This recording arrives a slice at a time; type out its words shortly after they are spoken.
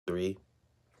3.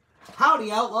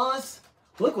 Howdy, Outlaws!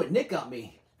 Look what Nick got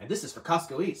me. And this is for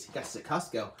Costco Eats. He got this at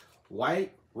Costco.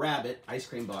 White Rabbit ice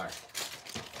cream bar.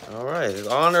 All right, in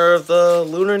honor of the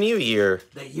Lunar New Year.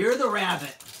 The year of the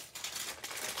rabbit.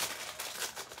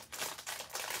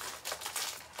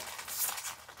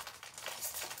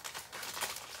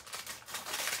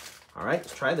 All right,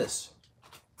 let's try this.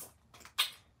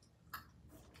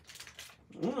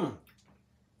 Mmm.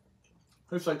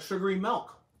 Tastes like sugary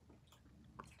milk.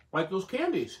 Like those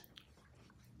candies.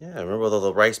 Yeah, remember with all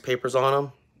the rice papers on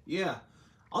them? Yeah.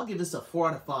 I'll give this a 4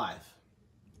 out of 5.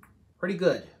 Pretty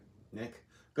good, Nick.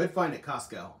 Good find at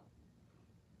Costco.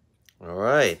 All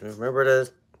right, remember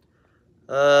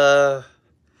to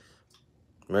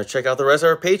check out the rest of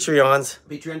our Patreons.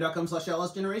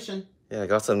 Patreon.com/outlawsgeneration. Yeah, I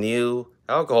got some new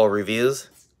alcohol reviews.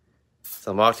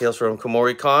 Some mocktails from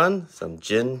Komori Con, some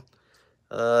gin,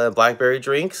 blackberry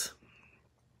drinks.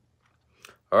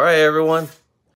 All right, everyone.